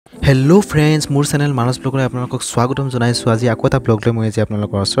hello friends मोर channel मानस ब्लगले आपनालोকক स्वागतम जनाइছো আজি আকৌ এটা ব্লগ লৈ মই আজি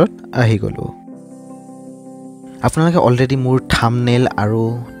আপোনালোকৰ ওচৰত আহি গলো আপোনালোকে অলৰেডি মোৰ থাম্বনেইল আৰু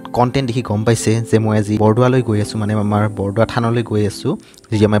কন্টেন্ট দেখি গম পাইছে যে মই আজি বৰদোৱালৈ গৈ আছো মানে আমাৰ বৰদোৱা থানলৈ গৈ আছো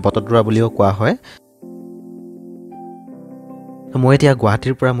যি আমাৰ বটদ্ৰৱা বুলিও কোৱা হয় মই এতিয়া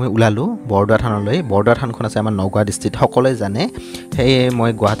গুৱাহাটীৰ পৰা মই উলালো বৰদোৱা থানলৈ বৰদোৱা থানখন আছে আমাৰ নগাঁও ডিস্ট্ৰিক্ট সকলোৱে জানে হেই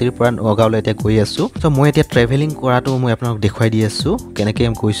মই গুৱাহাটীৰ পৰা নগাঁওলৈ এতিয়া গৈ আছো তো মই এতিয়া ট্ৰেভেলিং কৰাটো মই আপোনালোকক দেখুৱাই দি আছো কেনেকৈ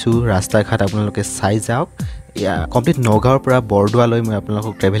গৈছো ৰাস্তা ঘাট আপোনালোকে চাই যাওক ইয়া কমপ্লিট নগাঁওৰ পৰা বৰদোৱালৈ মই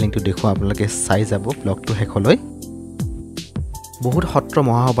আপোনালোকক ট্ৰেভেলিংটো দেখুৱাম আপোনালোকে চাই যাব ব্লগটো শেষলৈ বহুত সত্ৰ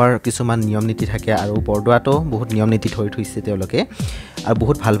মহাসভাৰ কিছুমান নিয়ম নীতি থাকে আৰু বৰদোৱাটো বহুত নিয়ম নীতি থৈ থৈছে তেওঁলোকে আৰু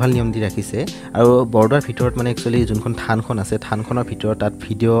বহুত ভাল ভাল নিয়ম নীতি ৰাখিছে আৰু বৰদোৱাৰ ভিতৰত মানে একচুয়ালি যোনখন থানখন আছে থানখনৰ ভিতৰত তাত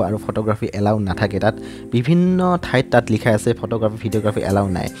ভিডিও আৰু ফটোগ্ৰাফি এলাউ নাথাকে তাত বিভিন্ন ঠাইত তাত লিখা আছে ফটোগ্ৰাফি ভিডিওগ্ৰাফি এলাউ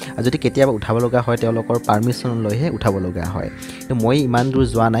নাই আৰু যদি কেতিয়াবা উঠাব লগা হয় তেওঁলোকৰ পাৰমিশন লৈহে উঠাব লগা হয় তো মই ইমান দূৰ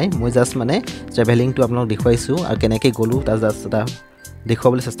যোৱা নাই মই জাস্ট মানে ট্ৰেভেলিংটো আপোনাক দেখুৱাইছো আৰু কেনেকৈ গলো তাত জাস্ট এটা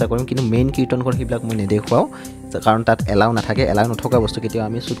দেখুৱাবলৈ চেষ্টা কৰিম কিন্তু মেইন কীৰ্তন ঘৰ হিবিলাক মই নেদেখুৱাও কাৰণ তাত এলাউ নাথাকে এলাউ নথকা বস্তু কেতিয়াও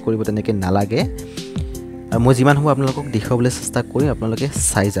আমি শুট কৰিব তেনেকৈ নালাগে আৰু মই যিমান হ'ব আপোনালোকক দেখুৱাবলৈ চেষ্টা কৰিম আপোনালোকে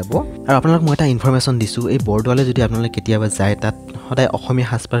চাই যাব আৰু আপোনালোকক মই এটা ইনফৰমেশ্যন দিছোঁ এই বৰদোৱালৈ যদি আপোনালোকে কেতিয়াবা যায় তাত সদায় অসমীয়া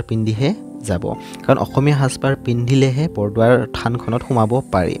সাজপাৰ পিন্ধিহে যাব কাৰণ অসমীয়া সাজপাৰ পিন্ধিলেহে বৰদোৱাৰ থানখনত সোমাব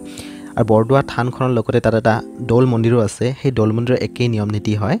পাৰি আৰু বৰদোৱা থানখনৰ লগতে তাত এটা দৌল মন্দিৰো আছে সেই দৌল মন্দিৰৰ একেই নিয়ম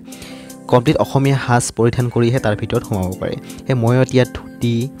নীতি হয় কমপ্লিট অসমীয়া সাজ পৰিধান কৰিহে তাৰ ভিতৰত সোমাব পাৰে হে মই এতিয়া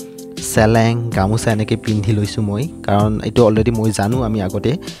ধুতি চেলেং গামোচা এনেকৈ পিন্ধি লৈছোঁ মই কাৰণ এইটো অলৰেডি মই জানো আমি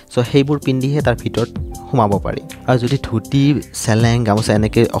আগতে সো সেইবোৰ পিন্ধিহে তাৰ ভিতৰত সোমাব পাৰি আৰু যদি ধুতি চেলেং গামোচা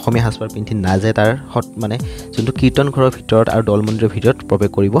এনেকৈ অসমীয়া সাজপাৰ পিন্ধি নাযায় তাৰ মানে যোনটো কীৰ্তন ঘৰৰ ভিতৰত আৰু দৌল মন্দিৰৰ ভিতৰত প্ৰৱেশ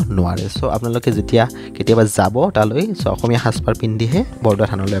কৰিব নোৱাৰে সো আপোনালোকে যেতিয়া কেতিয়াবা যাব তালৈ সো অসমীয়া সাজপাৰ পিন্ধিহে বৰদোৱা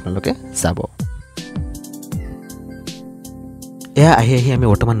থানলৈ আপোনালোকে যাব এয়া আহি আমি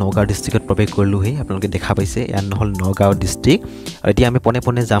বৰ্তমান নগাঁও ডিস্ট্ৰিক্টত প্ৰৱেশ কৰিলোহি আপোনালোকে দেখা পাইছে এয়া নহল নগাঁও ডিস্ট্ৰিক্ট আৰু এতিয়া আমি পনে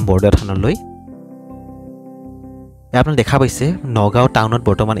পনে যাম বৰদোৱা থানলৈ এয়া আপোনালোকে দেখা পাইছে নগাঁও টাউনত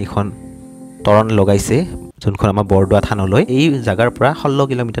বৰ্তমান এখন তৰণ লগাইছে যোনখন আমাৰ বৰদোৱা থানলৈ এই জাগাৰ পৰা 16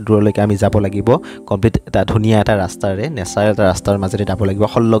 কিলোমিটাৰ দূৰলৈকে আমি যাব লাগিব কমপ্লিট এটা ধুনীয়া এটা ৰাস্তাৰে নেচাৰেল এটা ৰাস্তাৰ মাজেৰে যাব লাগিব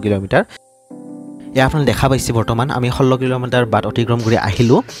 16 কিলোমিটাৰ এয়া আপোনালোকে দেখা পাইছে বৰ্তমান আমি 16 কিলোমিটাৰ বাট অতিক্ৰম কৰি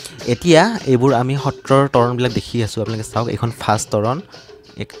আহিলো এতিয়া এইবোৰ আমি সত্ৰৰ তৰণবিলাক দেখি আছো আপোনালোকে চাওক এখন ফাষ্ট তৰণ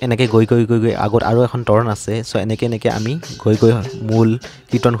এনেকৈ গৈ আগত আৰু এখন তৰণ আছে সো এনেকৈ আমি গৈ মূল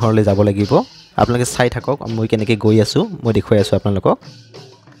কীৰ্তন ঘৰলৈ যাব লাগিব আপোনালোকে চাই থাকক মই কেনেকৈ গৈ আছো মই দেখুৱাই আছো আপোনালোকক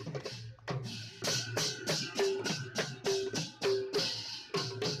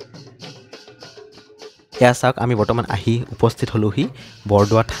এয়া চাওক আমি বৰ্তমান আহি উপস্থিত হলোহি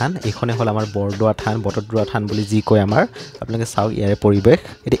বৰদোৱা থান এইখনে হল আমাৰ বৰদোৱা থান বটদ্ৰৱা থান বুলি যি কয় আমাৰ আপোনালোকে চাওক ইয়াৰ পৰিৱেশ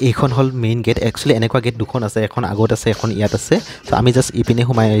এটা এইখন হল মেইন গেট একচুয়ালি এনেকুৱা গেট দুখন আছে এখন আগত আছে এখন ইয়াত আছে তো আমি জাস্ট ইপিনে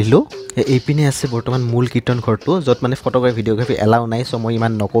সোমাই আহিলো এইপিনে আছে বৰ্তমান মূল কীৰ্তন ঘৰটো যত মানে ফটোগ্ৰাফি ভিডিওগ্ৰাফি এলাউ নাই সো মই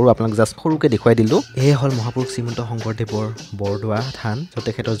ইমান নকৰো আপোনাক জাস্ট সৰুকে দেখুৱাই দিলো এই হল মহাপুৰুষ শ্ৰীমন্ত শংকৰদেৱৰ বৰদোৱা থান যত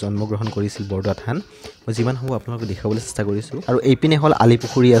তেখেতৰ জন্মগ্ৰহণ কৰিছিল বৰদোৱা থান মই যিমান হ'ব আপোনালোকক দেখাবলৈ চেষ্টা কৰিছো আৰু এইপিনে হল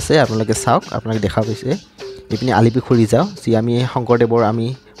আলিপুখুৰী আছে আপোনালোকে চাওক আপোনালোকে দেখা পাইছে এইপিনে আলিপুখুৰী যাও যি আমি শংকৰদেৱৰ আমি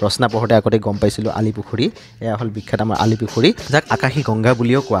ৰচনা পঢ়োতে আগতে গম পাইছিলো আলিপুখুৰী এয়া হল বিখ্যাত আমাৰ আলিপুখুৰী যাক আকাশী গংগা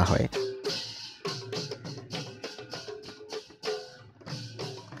বুলিও কোৱা হয়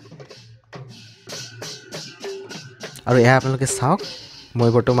আৰু এয়া আপোনালোকে চাওক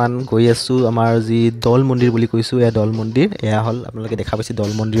মই বৰ্তমান গৈ আছো আমাৰ যি দৌল মন্দিৰ বুলি কৈছো এয়া দৌল মন্দিৰ এয়া হল আপোনালোকে দেখা পাইছে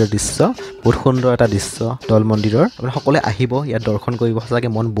দৌল মন্দিৰৰ দৃশ্য বহুত সুন্দৰ এটা দৃশ্য দৌল মন্দিৰৰ আপোনালোকে সকলোৱে আহিব ইয়াত দৰ্শন কৰিব সঁচাকৈ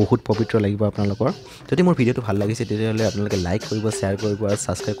মন বহুত পবিত্ৰ লাগিব আপোনালোকৰ যদি মোৰ ভিডিওটো ভাল লাগিছে তেতিয়াহ'লে আপোনালোকে লাইক কৰিব শ্বেয়াৰ কৰিব আৰু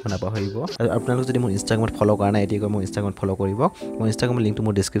সাবস্ক্ৰাইব কৰিব নাপাহৰিব আৰু আপোনালোকে যদি মোৰ ইনষ্টাগ্ৰামত ফলো কৰা নাই এতিয়া মোৰ ইনষ্টাগ্ৰামত ফলো কৰিব মোৰ ইনষ্টাগ্ৰামৰ লিংকটো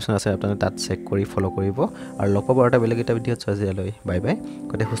মোৰ ডেছক্ৰিপশ্যন আছে আপোনালোকে তাত চেক কৰি ফলো কৰিব আৰু লগ পাব আৰু এটা বেলেগ এটা ভিডিঅ'ত আজিলৈ বাই বাই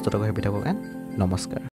গোটেই সুস্থ থকা হেপি থাকক এণ্ড নমস্কাৰ